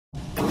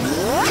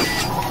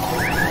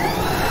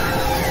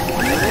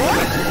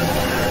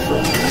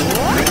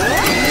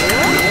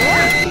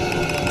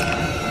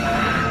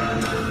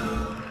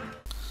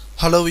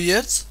Hello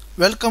viewers,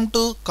 welcome to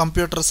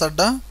computers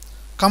Adda.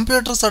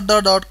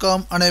 computersadda.com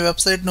అనే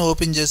వెబ్సైట్ను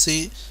open చేసి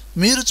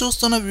మీరు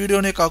చూస్తున్న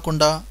వీడియోనే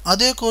కాకుండా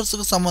అదే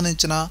కోర్సుకు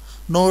సంబంధించిన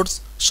notes,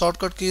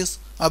 shortcut keys,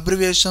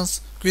 abbreviations,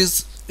 quiz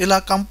ఇలా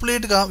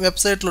కంప్లీట్గా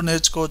వెబ్సైట్లో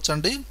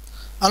నేర్చుకోవచ్చండి.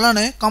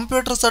 అలానే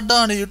కంప్యూటర్స్ అడ్డా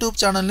అనే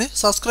యూట్యూబ్ ఛానల్ని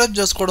సబ్స్క్రైబ్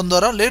చేసుకోవడం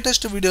ద్వారా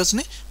లేటెస్ట్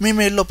వీడియోస్ని మీ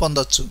మెయిల్లో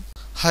పొందొచ్చు.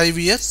 హై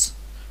వియర్స్,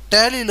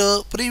 టాలీలో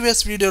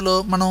ప్రీవియస్ వీడియోలో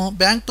మనం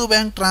బ్యాంక్ టు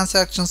బ్యాంక్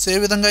ట్రాన్సాక్షన్స్ ఏ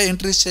విధంగా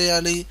ఎంట్రీస్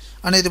చేయాలి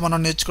అనేది మనం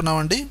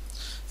నేర్చుకున్నామండి.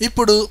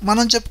 ఇప్పుడు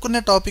మనం చెప్పుకునే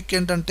టాపిక్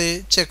ఏంటంటే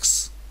చెక్స్.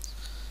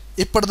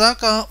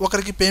 ఇప్పటిదాకా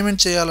ఒకరికి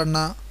పేమెంట్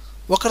చేయాలన్నా,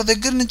 ఒకరి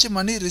దగ్గర నుంచి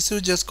మనీ రిసీవ్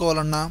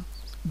చేసుకోవాలన్నా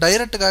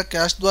డైరెక్ట్గా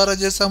క్యాష్ ద్వారా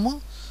చేసాము,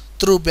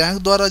 త్రూ బ్యాంక్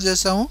ద్వారా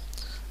చేసాము,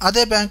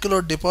 అదే బ్యాంకులో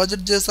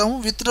డిపాజిట్ చేసాము,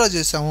 విత్డ్రా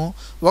చేసాము,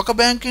 ఒక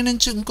బ్యాంకు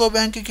నుంచి ఇంకో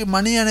బ్యాంకుకి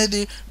మనీ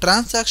అనేది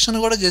ట్రాన్సాక్షన్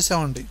కూడా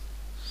చేసామండి.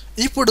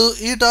 ఇప్పుడు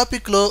ఈ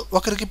టాపిక్లో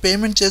ఒకరికి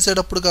పేమెంట్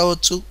చేసేటప్పుడు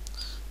కావచ్చు,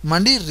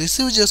 మనీ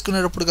రిసీవ్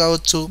చేసుకునేటప్పుడు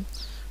కావచ్చు,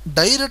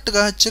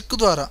 డైరెక్ట్గా చెక్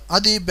ద్వారా,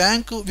 అది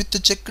బ్యాంకు విత్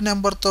చెక్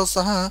నెంబర్తో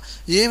సహా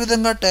ఏ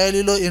విధంగా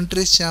టాలీలో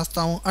ఎంట్రీస్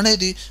చేస్తాము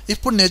అనేది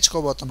ఇప్పుడు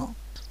నేర్చుకోబోతున్నాం.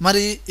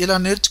 మరి ఇలా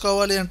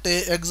నేర్చుకోవాలి అంటే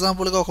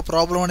ఎగ్జాంపుల్గా ఒక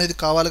ప్రాబ్లం అనేది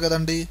కావాలి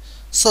కదండి.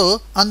 సో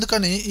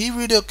అందుకని ఈ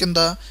వీడియో కింద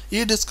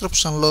ఈ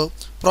డిస్క్రిప్షన్లో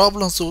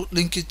ప్రాబ్లమ్స్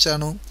లింక్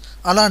ఇచ్చాను.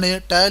 అలానే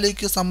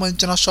టాలీకి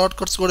సంబంధించిన షార్ట్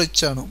కట్స్ కూడా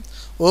ఇచ్చాను.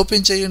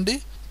 ఓపెన్ చేయండి,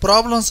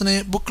 ప్రాబ్లమ్స్ని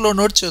బుక్లో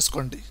నోట్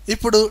చేసుకోండి.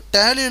 ఇప్పుడు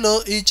టాలీలో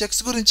ఈ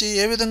చెక్స్ గురించి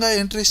ఏ విధంగా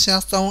ఎంట్రీస్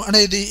చేస్తాము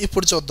అనేది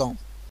ఇప్పుడు చూద్దాం.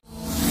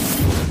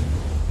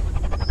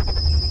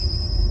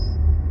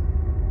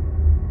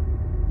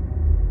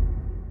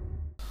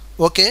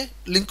 ఓకే,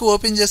 లింక్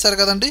ఓపెన్ చేశారు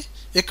కదండి.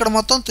 ఇక్కడ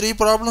మొత్తం 3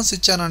 ప్రాబ్లమ్స్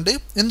ఇచ్చానండి.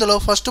 ఇందులో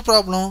ఫస్ట్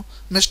ప్రాబ్లం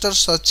మిస్టర్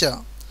సత్య.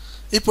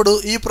 ఇప్పుడు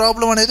ఈ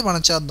ప్రాబ్లం అనేది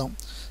మనం చేద్దాం.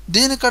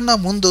 దీనికన్నా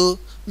ముందు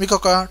మీకు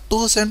ఒక 2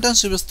 సెంటెన్స్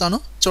చూపిస్తాను,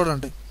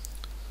 చూడండి.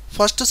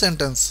 First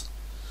sentence,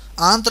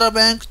 Andhra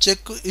bank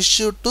check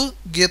issue to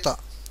గీత.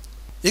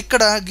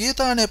 ఇక్కడ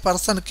గీత అనే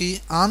పర్సన్కి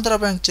ఆంధ్ర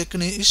బ్యాంక్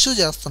చెక్ని ఇష్యూ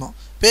చేస్తున్నాం,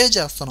 పే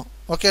చేస్తున్నాం.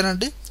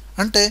 ఓకేనండి,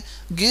 అంటే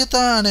గీత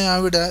అనే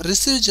ఆవిడ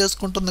రిసీవ్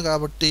చేసుకుంటుంది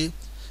కాబట్టి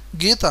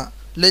గీత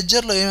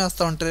లెడ్జర్లో ఏం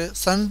వేస్తామంటే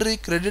సండ్రీ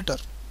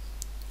క్రెడిటర్.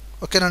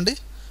 ఓకేనండి.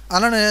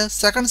 అలానే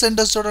సెకండ్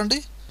సెంటెన్స్ చూడండి,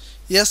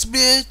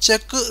 SBI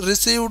check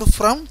received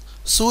from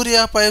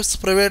Surya pipes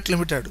private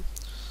limited.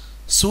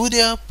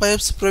 Surya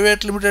pipes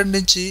private limited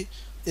నుంచి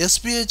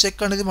ఎస్బీఐ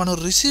చెక్ అనేది మనం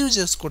రిసీవ్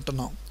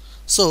చేసుకుంటున్నాం.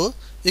 సో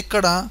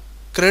ఇక్కడ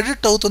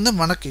క్రెడిట్ అవుతుంది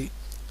మనకి,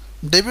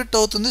 డెబిట్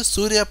అవుతుంది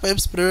సూర్య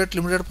పైప్స్ ప్రైవేట్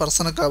లిమిటెడ్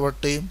పర్సన్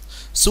కాబట్టి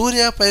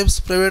సూర్య పైప్స్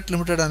ప్రైవేట్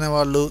లిమిటెడ్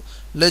అనేవాళ్ళు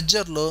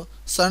లెడ్జర్లో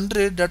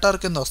సండ్రీ డెటార్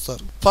కింద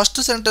వస్తారు. ఫస్ట్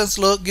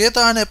సెంటెన్స్లో గీత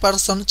అనే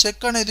పర్సన్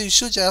చెక్ అనేది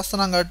ఇష్యూ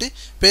చేస్తున్నాం కాబట్టి,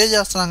 పే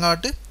చేస్తున్నాం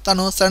కాబట్టి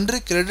తను సండ్రీ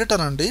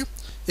క్రెడిటర్ అండి.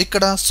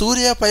 ఇక్కడ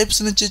సూర్య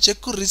పైప్స్ నుంచి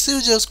చెక్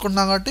రిసీవ్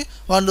చేసుకుంటున్నాం కాబట్టి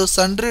వాళ్ళు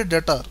సండ్రీ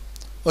డెటార్.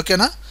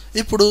 ఓకేనా.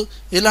 ఇప్పుడు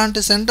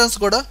ఇలాంటి సెంటెన్స్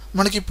కూడా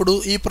మనకి ఇప్పుడు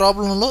ఈ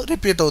ప్రాబ్లంలో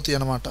రిపీట్ అవుతాయి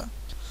అన్నమాట.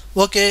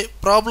 ఓకే,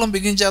 ప్రాబ్లం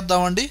బిగిన్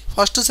చేద్దామండి.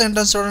 ఫస్ట్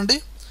సెంటెన్స్ చూడండి,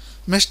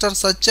 mister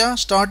Satya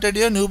started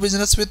a new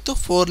business with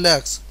 4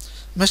 lakhs.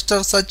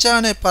 Mister సత్య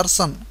అనే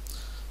పర్సన్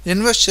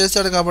ఇన్వెస్ట్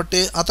చేశాడు కాబట్టి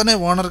అతనే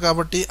ఓనర్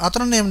కాబట్టి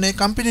అతని నేమ్ని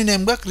కంపెనీ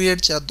నేమ్గా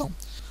క్రియేట్ చేద్దాం.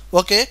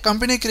 ఓకే,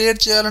 కంపెనీ క్రియేట్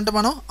చేయాలంటే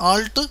మనం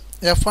Alt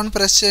F1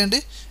 ప్రెస్ చేయండి.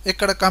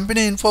 ఇక్కడ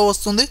కంపెనీ ఇన్ఫో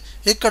వస్తుంది.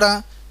 ఇక్కడ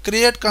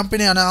క్రియేట్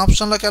కంపెనీ అనే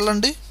ఆప్షన్లోకి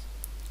వెళ్ళండి.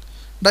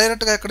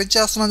 డైరెక్ట్గా ఇక్కడ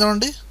ఇచ్చేస్తున్నాం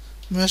చూడండి,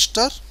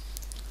 mister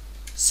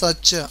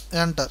Satya,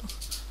 enter.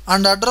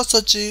 And address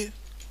వచ్చి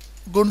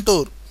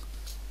గుంటూరు,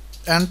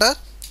 ఎంటర్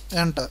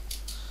ఎంటర్.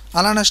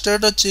 అలానే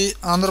స్టేట్ వచ్చి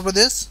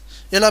ఆంధ్రప్రదేశ్.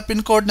 ఇలా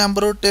pin code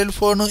number,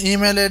 telephone,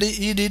 email ID,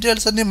 ఈ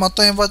డీటెయిల్స్ అన్నీ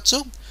మొత్తం ఇవ్వచ్చు.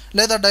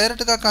 లేదా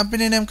డైరెక్ట్గా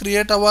కంపెనీ నేమ్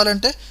క్రియేట్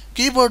అవ్వాలంటే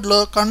కీబోర్డ్లో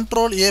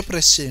Ctrl+A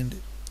ప్రెస్ చేయండి,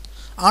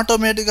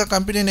 ఆటోమేటిక్గా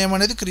కంపెనీ నేమ్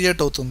అనేది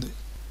క్రియేట్ అవుతుంది.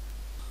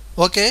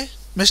 ఓకే,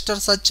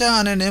 మిస్టర్ సత్య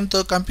అనే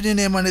నేమ్తో కంపెనీ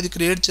నేమ్ అనేది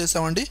క్రియేట్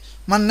చేసామండి.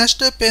 మన నెక్స్ట్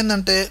స్టెప్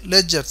ఏంటంటే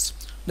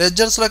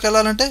లెడ్జర్స్లోకి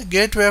వెళ్ళాలంటే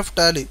గేట్వే ఆఫ్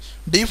టాలీ.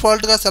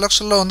 డిఫాల్ట్గా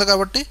సెలక్షన్లో ఉంది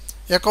కాబట్టి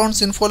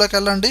అకౌంట్స్ ఇన్ఫోలోకి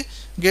వెళ్ళండి.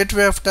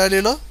 గేట్వే ఆఫ్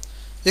టాలీలో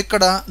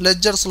ఇక్కడ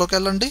లెడ్జర్స్లోకి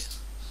వెళ్ళండి.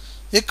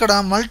 ఇక్కడ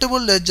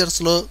మల్టిపుల్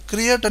లెడ్జర్స్లో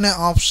క్రియేట్ అనే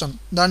ఆప్షన్,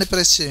 దాన్ని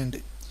ప్రెస్ చేయండి.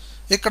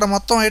 ఇక్కడ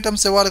మొత్తం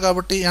ఐటమ్స్ ఇవ్వాలి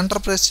కాబట్టి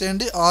ఎంటర్ ప్రెస్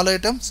చేయండి, ఆల్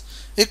ఐటమ్స్.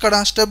 ఇక్కడ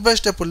step by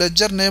step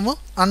ledger name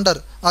under,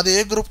 అది ఏ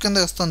గ్రూప్ కింద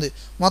వస్తుంది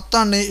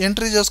మొత్తాన్ని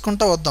ఎంట్రీ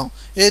చేసుకుంటూ వద్దాం.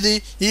 ఏది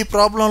ఈ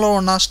ప్రాబ్లంలో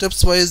ఉన్న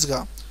స్టెప్స్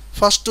వైజ్గా.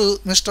 ఫస్ట్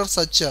మిస్టర్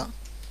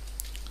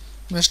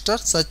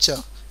సత్య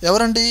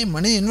ఎవరండి,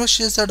 మనీ ఇన్వెస్ట్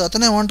చేశాడు,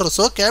 అతనే owner,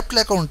 so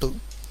capital account.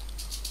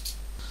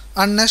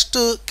 And next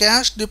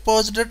cash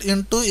deposited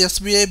into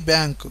SBI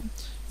bank.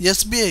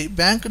 SBI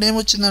bank name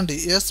వచ్చిందండి,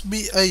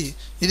 ఎస్బీఐ,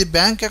 ఇది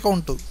bank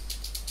account.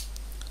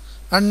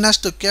 And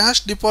next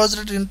cash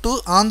deposited into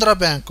Andhra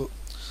bank,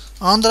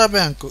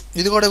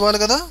 ఇది కూడా ఇవ్వాలి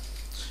కదా,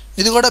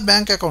 ఇది కూడా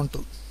bank account.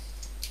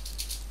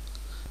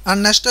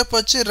 And next step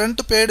వచ్చి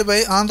rent paid by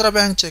Andhra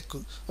bank check.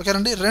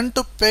 ఓకేనండి, రెంట్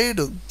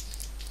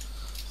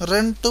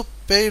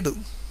పెయిడ్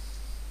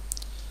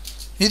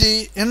ఇది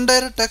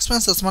ఇండైరెక్ట్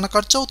ఎక్స్పెన్సెస్, మన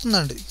ఖర్చు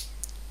అవుతుందండి.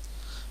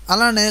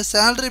 అలానే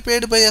salary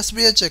paid by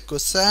SBI check,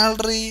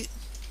 salary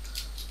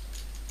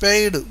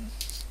paid,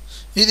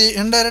 ఇది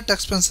ఇండైరెక్ట్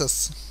ఎక్స్పెన్సెస్.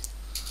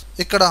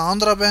 ఇక్కడ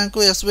Andhra bank,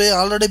 SBI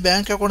already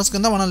bank accounts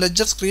కింద మనం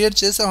లెడ్జర్స్ క్రియేట్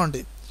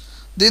చేసామండి.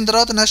 దీని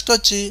తర్వాత నెక్స్ట్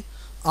వచ్చి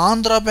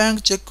Andhra bank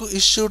check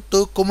issue to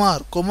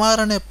Kumar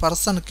అనే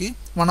పర్సన్కి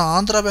మనం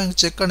ఆంధ్ర బ్యాంక్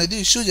చెక్ అనేది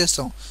ఇష్యూ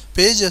చేస్తాం,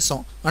 పే చేస్తాం.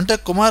 అంటే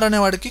కుమార్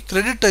అనేవాడికి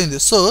క్రెడిట్ అయింది.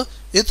 సో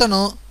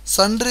ఇతను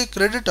సండ్రీ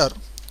క్రెడిటర్.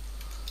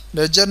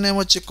 లెడ్జర్ నేమ్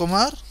వచ్చి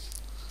కుమార్,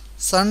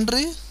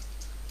 సండ్రీ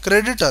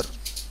క్రెడిటర్.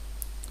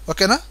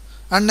 ఓకేనా.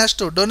 And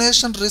next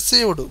donation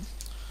received.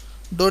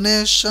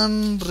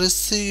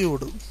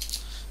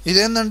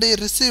 ఇదేంటండి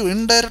రిసీవ్,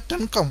 ఇండైరెక్ట్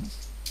ఇన్కమ్.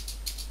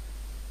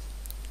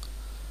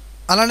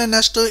 అలానే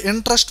నెక్స్ట్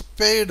ఇంట్రెస్ట్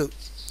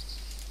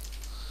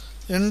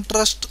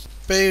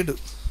పెయిడ్.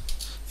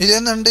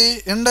 ఇదేంటండి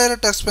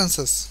ఇండైరెక్ట్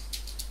ఎక్స్పెన్సెస్.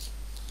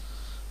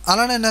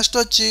 అలానే నెక్స్ట్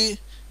వచ్చి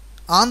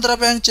Andhra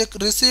bank check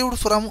received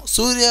from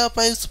Surya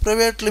pipes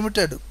private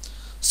limited.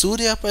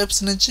 Surya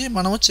pipes నుంచి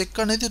మనము చెక్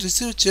అనేది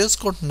రిసీవ్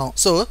చేసుకుంటున్నాం.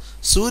 సో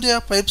సూర్య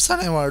పైప్స్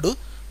అనేవాడు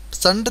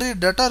సండ్రీ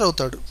డెటార్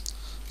అవుతాడు.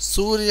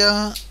 సూర్య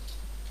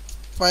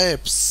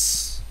పైప్స్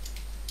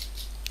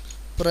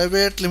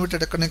ప్రైవేట్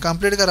లిమిటెడ్. ఇక్కడ నేను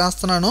కంప్లీట్గా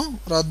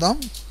రాద్దాం.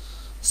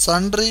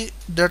 Sundry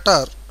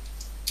debtor.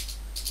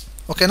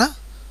 ఓకేనా.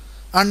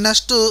 And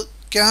next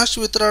cash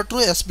withdraw to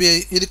SBI.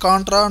 ఇది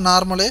కాంట్రా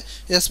నార్మలే.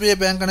 ఎస్బీఐ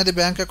బ్యాంక్ అనేది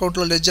బ్యాంక్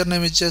అకౌంట్లో లెడ్జర్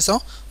నేమ్ ఇచ్చేసాం.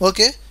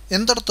 ఓకే,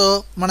 ఇంతటితో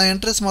మన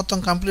ఎంట్రీస్ మొత్తం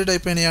కంప్లీట్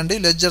అయిపోయినాయండి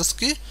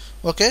లెడ్జర్స్కి.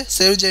 ఓకే,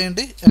 సేవ్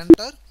చేయండి.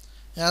 Enter,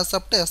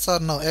 accept,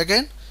 SR no,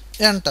 again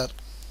enter.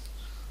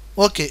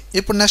 Okay,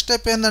 ఇప్పుడు నెక్స్ట్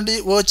స్టెప్ ఏంటండి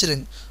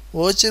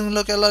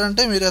ఓచరింగ్లోకి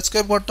వెళ్ళాలంటే మీరు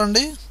ఎస్కేప్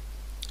కొట్టండి.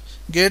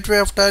 Gateway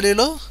of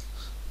టాలీలో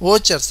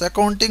vouchers,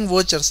 accounting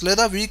vouchers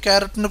లేదా వి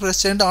క్యారెట్ని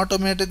ప్రెస్ చేయండి,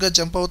 ఆటోమేటిక్గా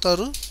జంప్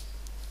అవుతారు.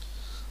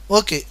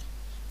 ఓకే,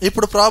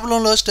 ఇప్పుడు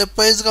ప్రాబ్లంలో స్టెప్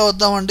వైజ్గా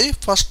వద్దామండి.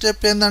 ఫస్ట్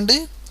స్టెప్ ఏంటండి,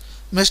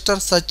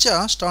 mister Satya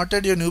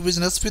started you new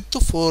business with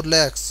 4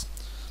 lakhs.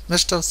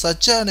 Mister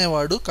సత్య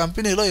అనేవాడు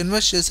కంపెనీలో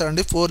ఇన్వెస్ట్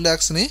చేశాడండి 4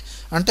 lakhsని.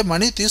 అంటే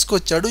మనీ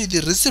తీసుకొచ్చాడు. ఇది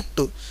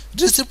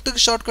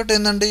రిసిప్ట్కి షార్ట్ కట్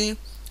ఏంటండి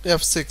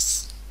F6.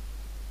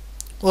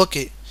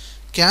 ఓకే,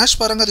 క్యాష్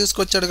పరంగా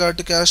తీసుకొచ్చాడు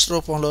కాబట్టి క్యాష్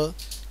రూపంలో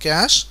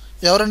క్యాష్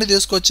ఎవరండి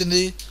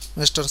తీసుకొచ్చింది,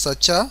 మిస్టర్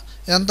సత్య.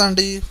 ఎంత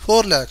అండి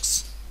 4 lakhs.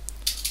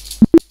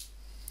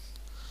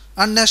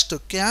 And next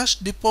cash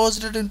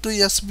deposited into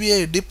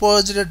SBI,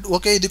 deposited.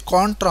 Okay, ఇది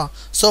కాంట్రా.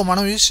 సో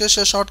మనం యూజ్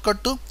చేసే షార్ట్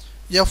కట్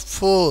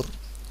F4.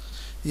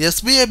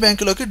 ఎస్బీఐ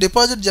బ్యాంకులోకి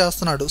డిపాజిట్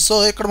చేస్తున్నాడు. సో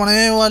ఇక్కడ మనం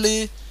ఏం ఇవ్వాలి,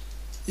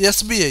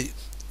 ఎస్బీఐ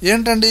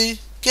ఏంటండి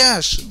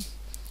క్యాష్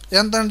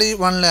ఎంతండి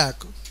 1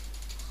 lakh.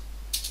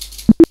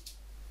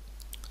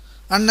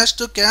 And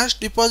next cash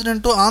deposit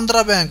into Andhra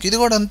bank. ఇది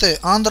కూడా అంతే,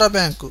 ఆంధ్ర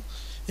బ్యాంకు.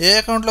 ఏ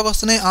అకౌంట్లోకి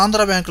వస్తున్నాయి,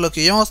 ఆంధ్ర బ్యాంకులోకి.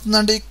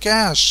 ఏమొస్తుందండి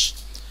క్యాష్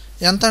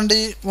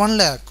ఎంతండి 1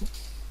 lakh.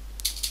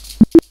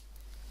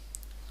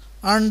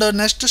 అండ్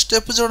నెక్స్ట్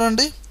స్టెప్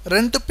చూడండి,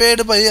 rent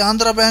paid by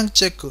Andhra bank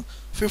check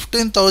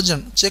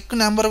 15,000. Check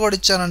number కూడా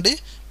ఇచ్చానండి.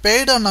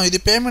 పెయిడ్ అన్నాం, ఇది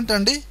పేమెంట్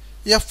అండి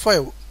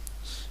F5.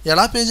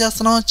 ఎలా పే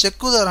చేస్తున్నాం,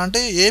 చెక్ ద్వారా,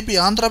 అంటే ఏపీ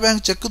ఆంధ్ర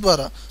బ్యాంక్ చెక్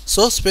ద్వారా.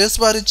 సో స్పేస్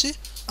బార్ ఇచ్చి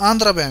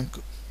ఆంధ్ర బ్యాంక్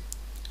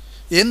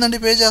ఏందండి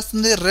పే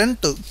చేస్తుంది,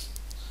 రెంట్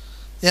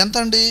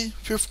ఎంతండి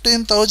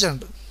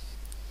 15,000.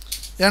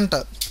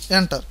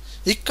 ఎంటర్.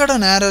 ఇక్కడ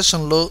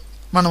నేరేషన్లో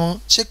మనము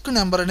చెక్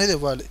నెంబర్ అనేది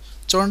ఇవ్వాలి.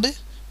 చూడండి,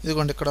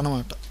 ఇదిగోండి ఇక్కడ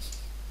అన్నమాట.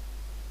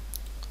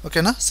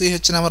 ఓకేనా,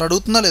 సిహెచ్ నెంబర్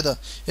అడుగుతుందా లేదా,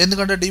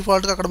 ఎందుకంటే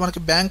డిఫాల్ట్గా అక్కడ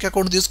మనకి బ్యాంక్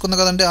అకౌంట్ తీసుకుంది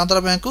కదండి ఆంధ్ర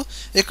బ్యాంకు.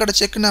 ఇక్కడ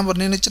చెక్ నెంబర్,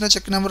 నేను ఇచ్చిన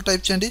చెక్ నెంబర్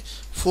టైప్ చేయండి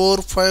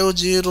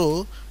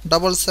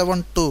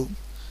 450772.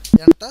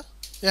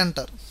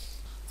 ఎంటర్.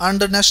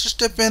 అండ్ నెక్స్ట్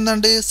స్టెప్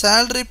ఏంటండి,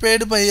 salary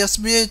paid by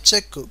SBI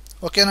check.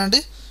 ఓకేనండి,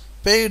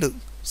 పెయిడ్.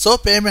 సో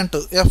పేమెంట్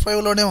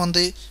F5లోనే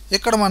ఉంది.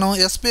 ఇక్కడ మనం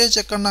ఎస్బీఐ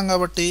చెక్ అన్నాం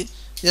కాబట్టి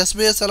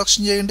ఎస్బీఐ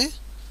సెలెక్షన్ చేయండి.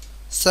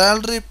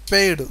 Salary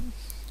paid.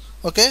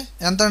 ఓకే,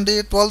 ఎంతండి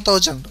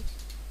 12,000.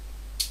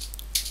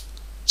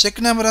 చెక్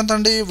నెంబర్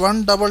ఎంతండి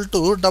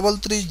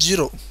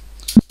 122330.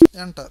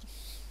 Enter.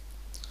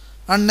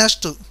 And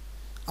next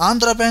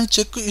Andhra bank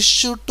check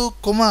issue to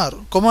Kumar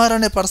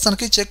అనే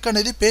పర్సన్కి చెక్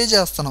అనేది పే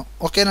చేస్తున్నాం.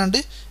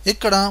 ఓకేనండి,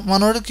 ఇక్కడ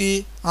మనోడికి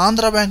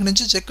ఆంధ్ర బ్యాంక్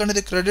నుంచి చెక్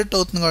అనేది క్రెడిట్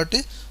అవుతుంది కాబట్టి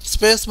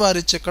స్పేస్ బార్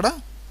ఇచ్చి ఇక్కడ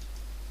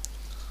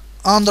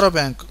ఆంధ్ర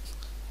బ్యాంక్.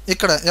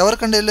 ఇక్కడ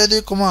ఎవరికండి వెళ్ళేది,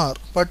 కుమార్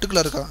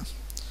పర్టికులర్గా.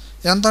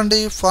 ఎంతండి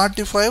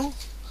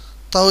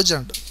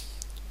 45,000.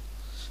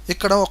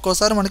 ఇక్కడ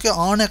ఒక్కోసారి మనకి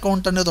ఆన్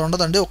అకౌంట్ అనేది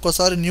ఉండదండి,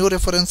 ఒక్కోసారి న్యూ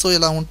రిఫరెన్స్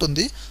ఇలా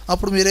ఉంటుంది.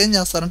 అప్పుడు మీరు ఏం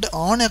చేస్తారంటే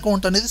ఆన్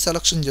అకౌంట్ అనేది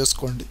సెలెక్షన్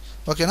చేసుకోండి.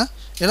 ఓకేనా,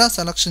 ఇలా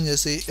సెలెక్షన్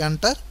చేసి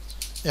ఎంటర్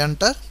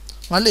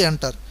మళ్ళీ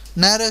ఎంటర్.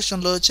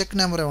 నేరేషన్లో చెక్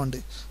నెంబర్ ఇవ్వండి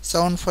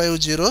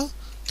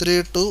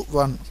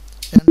 750321.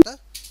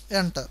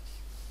 ఎంటర్.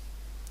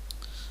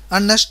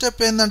 అండ్ నెక్స్ట్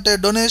స్టెప్ ఏంటంటే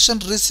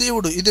డొనేషన్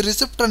రిసీవ్డ్. ఇది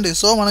రిసిప్ట్ అండి.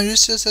 సో మనం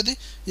యూజ్ చేసేది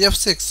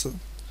F6.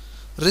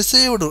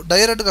 రిసీవ్డ్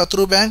డైరెక్ట్గా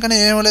త్రూ బ్యాంక్ అని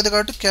ఏమీ లేదు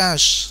కాబట్టి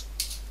క్యాష్.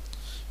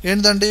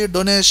 ఏంటండి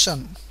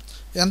డొనేషన్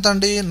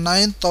ఎంతండి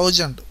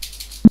 9,000.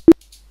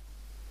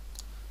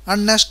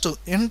 And next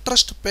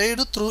interest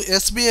paid through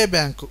SBI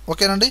bank.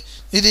 ఓకేనండి,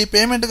 ఇది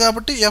పేమెంట్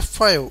కాబట్టి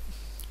F5.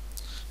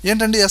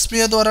 ఏంటండి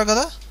ఎస్బీఐ ద్వారా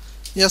కదా,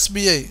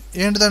 ఎస్బీఐ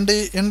ఏంటిదండి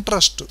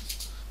ఇంట్రెస్ట్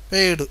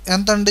పెయిడ్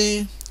ఎంతండి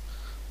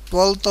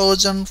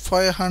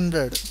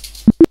 12,500.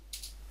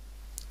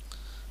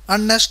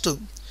 And next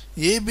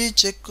AB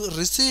check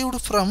received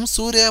from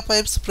Surya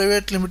pipes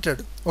private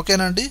limited.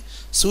 ఓకేనండి,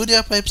 సూర్య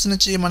పైప్స్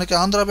నుంచి మనకి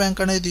ఆంధ్ర బ్యాంక్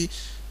అనేది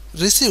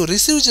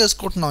రిసీవ్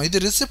చేసుకుంటున్నాం. ఇది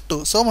రిసిప్ట్,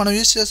 సో మనం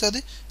యూజ్ చేసేది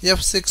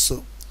F6.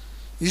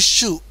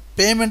 ఇష్యూ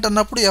పేమెంట్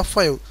అన్నప్పుడు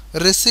F5,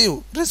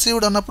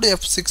 రిసీవ్డ్ అన్నప్పుడు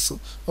F6.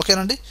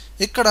 ఓకేనండి,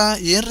 ఇక్కడ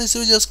ఏం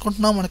రిసీవ్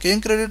చేసుకుంటున్నాం, మనకి ఏం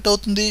క్రెడిట్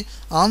అవుతుంది,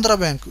 ఆంధ్ర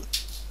బ్యాంకు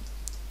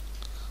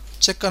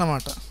చెక్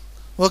అనమాట.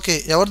 ఓకే,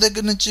 ఎవరి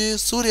దగ్గర నుంచి,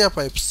 సూర్య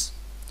పైప్స్.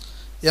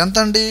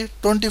 ఎంతండి,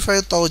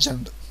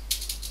 25,000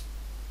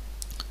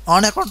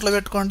 ఆన్ అకౌంట్లో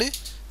పెట్టుకోండి.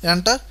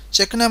 ఎంటర్.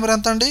 చెక్ నెంబర్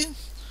ఎంత అండి,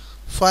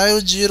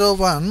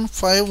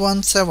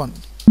 501517.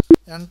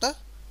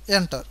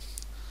 ఎంటర్.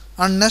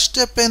 అండ్ నెక్స్ట్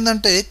స్టెప్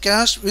ఏంటంటే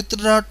cash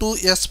withdraw to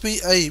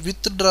SBI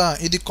withdraw,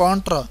 ఇది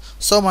కాంట్రా,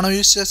 సో మనం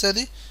యూజ్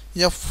చేసేది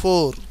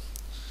F4.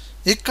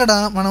 ఇక్కడ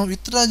మనం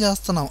విత్డ్రా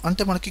చేస్తున్నాం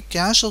అంటే మనకి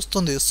క్యాష్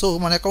వస్తుంది, సో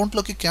మన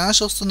అకౌంట్లోకి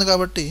క్యాష్ వస్తుంది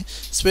కాబట్టి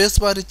స్పేస్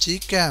బార్ ఇచ్చి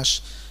క్యాష్.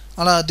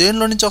 అలా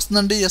దేనిలో నుంచి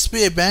వస్తుందండి,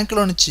 SBI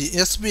బ్యాంకులో నుంచి.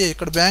 SBI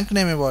ఇక్కడ బ్యాంక్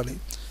నేమ్ ఇవ్వాలి.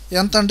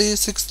 ఎంతండి,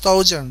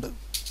 6000.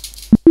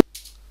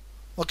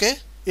 ఓకే,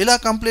 ఇలా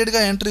కంప్లీట్గా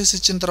ఎంట్రీస్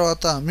ఇచ్చిన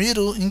తర్వాత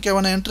మీరు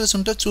ఇంకేమైనా ఎంట్రీస్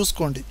ఉంటే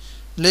చూసుకోండి,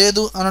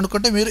 లేదు అని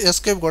అనుకుంటే మీరు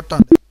ఎస్కేప్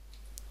కొట్టండి.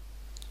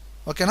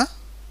 ఓకేనా.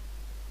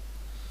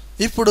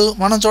 ఇప్పుడు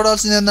మనం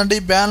చూడాల్సింది ఏంటంటే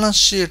బ్యాలెన్స్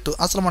షీట్.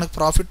 అసలు మనకి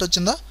ప్రాఫిట్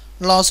వచ్చిందా,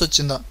 లాస్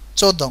వచ్చిందా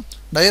చూద్దాం.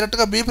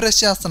 డైరెక్ట్గా బీ ప్రెస్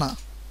చేస్తున్నా,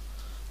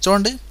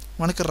 చూడండి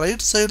మనకి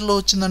రైట్ సైడ్లో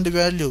వచ్చిందండి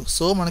వాల్యూ.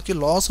 సో మనకి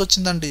లాస్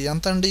వచ్చిందండి,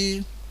 ఎంతండి,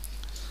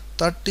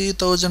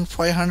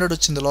 30,500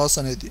 వచ్చింది లాస్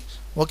అనేది.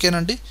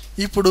 ఓకేనండి,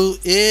 ఇప్పుడు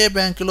ఏ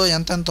బ్యాంకులో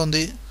ఎంత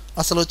ఉంది,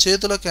 అసలు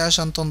చేతిలో క్యాష్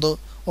ఎంత ఉందో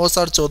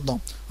ఓసారి చూద్దాం.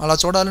 అలా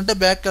చూడాలంటే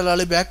బ్యాక్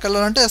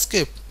వెళ్ళాలంటే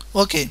ఎస్కేప్.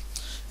 ఓకే,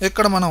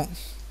 ఇక్కడ మనం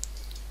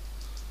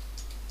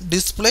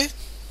display,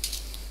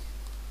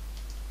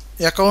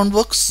 account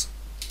books,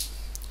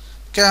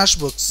 cash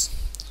books,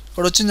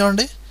 ఇక్కడ వచ్చింది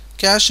చూడండి.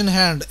 క్యాష్ ఇన్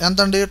హ్యాండ్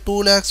ఎంతండి,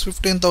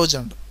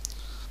 2,15,000.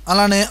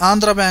 అలానే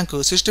ఆంధ్ర బ్యాంకు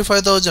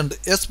 65,000,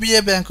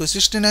 SBI బ్యాంకు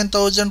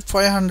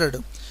 69,500.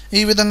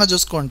 ఈ విధంగా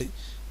చూసుకోండి,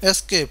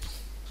 ఎస్కేప్.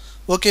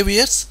 ఓకే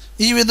వియర్స్,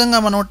 ఈ విధంగా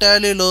మనం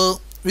టాలీలో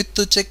విత్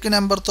చెక్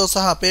నెంబర్తో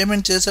సహా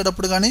పేమెంట్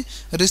చేసేటప్పుడు కానీ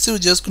రిసీవ్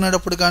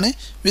చేసుకునేటప్పుడు కానీ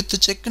విత్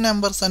చెక్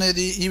నెంబర్స్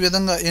అనేది ఈ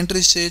విధంగా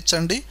ఎంట్రీస్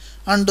చేయొచ్చండి.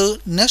 అండ్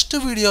నెక్స్ట్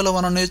వీడియోలో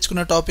మనం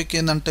నేర్చుకునే టాపిక్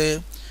ఏంటంటే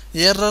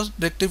ఎర్రర్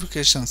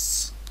రెక్టిఫికేషన్స్.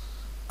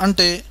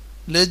 అంటే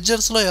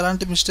లెడ్జర్స్లో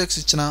ఎలాంటి మిస్టేక్స్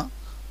ఇచ్చినా,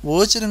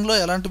 ఓచరింగ్లో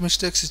ఎలాంటి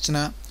మిస్టేక్స్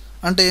ఇచ్చినా,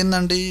 అంటే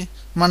ఏంటండి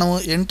మనం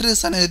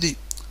ఎంట్రీస్ అనేది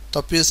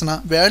తప్పు చేసిన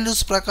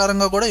వాల్యూస్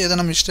ప్రకారంగా కూడా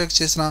ఏదైనా మిస్టేక్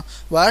చేసినా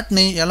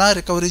వాటిని ఎలా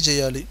రికవరీ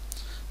చేయాలి,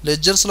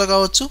 లెడ్జర్స్లో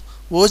కావచ్చు,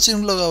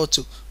 ఓచరింగ్లో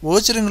కావచ్చు,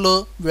 ఓచరింగ్లో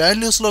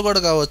వాల్యూస్లో కూడా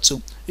కావచ్చు,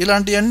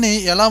 ఇలాంటివన్నీ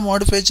ఎలా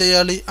మోడిఫై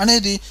చేయాలి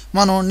అనేది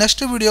మనం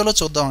నెక్స్ట్ వీడియోలో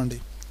చూద్దామండి.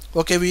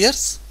 Okay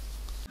weirs.